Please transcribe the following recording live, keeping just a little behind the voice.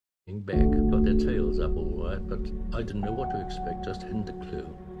back. Got their tails up all right, but I didn't know what to expect, just hadn't a clue.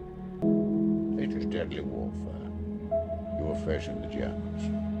 It was deadly warfare. You were facing the Germans.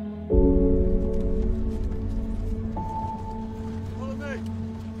 Follow me!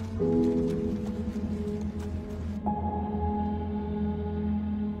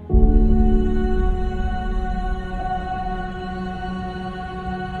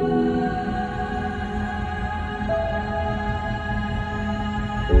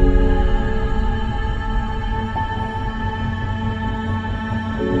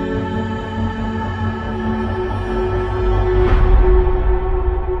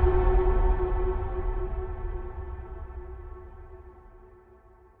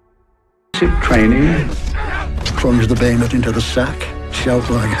 Training, plunge the bayonet into the sack, shout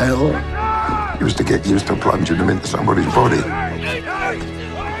like hell. He was to get used to plunging them into somebody's body.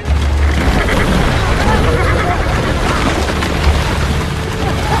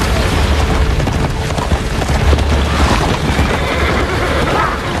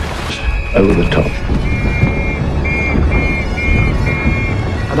 Over the top.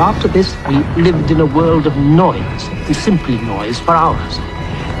 And after this, we lived in a world of noise, simply noise, for hours.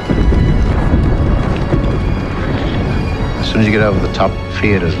 As soon as you get over the top,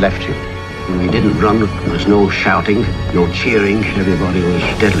 fear has left you. We didn't run, there was no shouting, no cheering, everybody was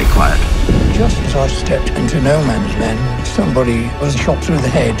deadly quiet. Just as I stepped into no man's land, somebody was shot through the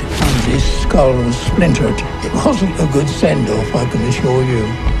head and his skull was splintered. It wasn't a good send-off, I can assure you.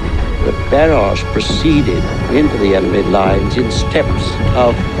 The barrage proceeded into the enemy lines in steps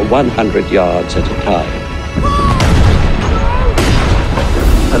of 100 yards at a time.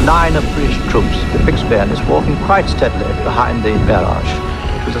 A line of British troops with fixed bayonets walking quite steadily behind the barrage.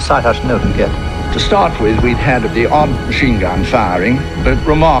 It was a sight I should never forget. To start with, we'd had the odd machine gun firing, but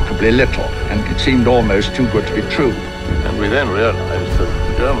remarkably little, and it seemed almost too good to be true. And we then realized that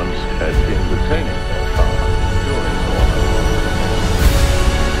the Germans had been retaining their power during the war.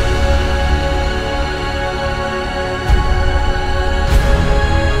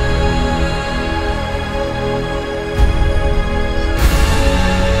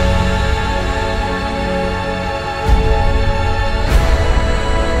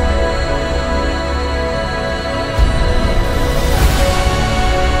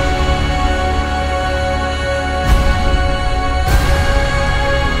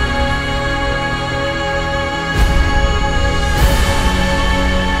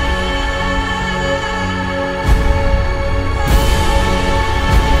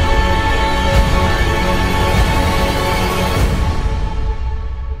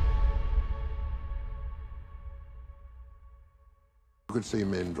 You could see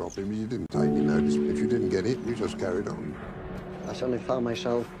men dropping, but you didn't take any notice. If you didn't get hit, you just carried on. I suddenly found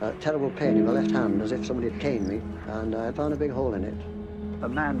myself terrible pain in the left hand, as if somebody had caned me, and I found a big hole in it. A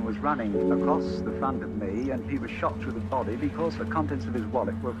man was running across the front of me, and he was shot through the body because the contents of his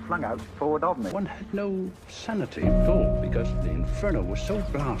wallet were flung out forward of me. One had no sanity at all, because the inferno was so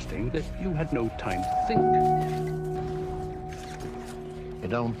blasting that you had no time to think. You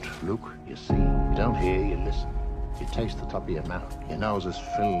don't look, you see. You don't hear, you listen. You taste the top of your mouth. Your nose is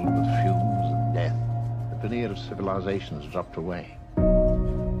filled with fumes and death. The veneer of civilization has dropped away.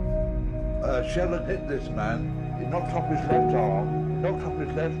 A shell had hit this man. It knocked off his left arm, knocked off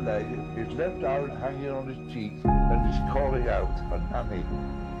his left leg, his left arm hanging on his cheek, and he's calling out, and Annie,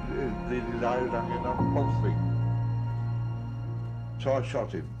 his eye hanging on pulsing. So I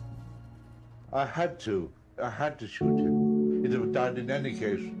shot him. I had to shoot him. He'd have died in any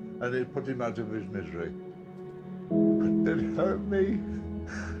case, and it put him out of his misery. But it hurt me.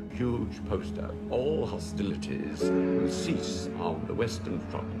 Huge poster. All hostilities will cease on the Western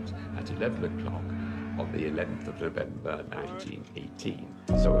Front at 11 o'clock on the 11th of November 1918.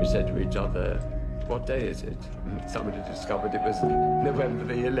 So we said to each other, what day is it? And somebody discovered it was November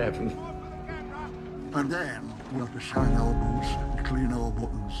the 11th. And then we had to shine our boots and clean our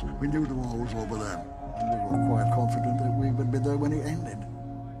buttons. We knew the war was over then, and we were quite confident that we would be there when it ended.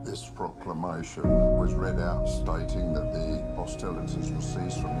 This proclamation was read out stating that the hostilities will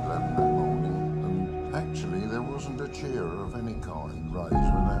cease from 11 that morning, and actually there wasn't a cheer of any kind raised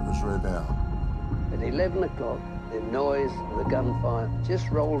when that was read out. At 11 o'clock, the noise of the gunfire just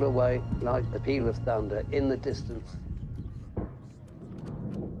rolled away like a peal of thunder in the distance.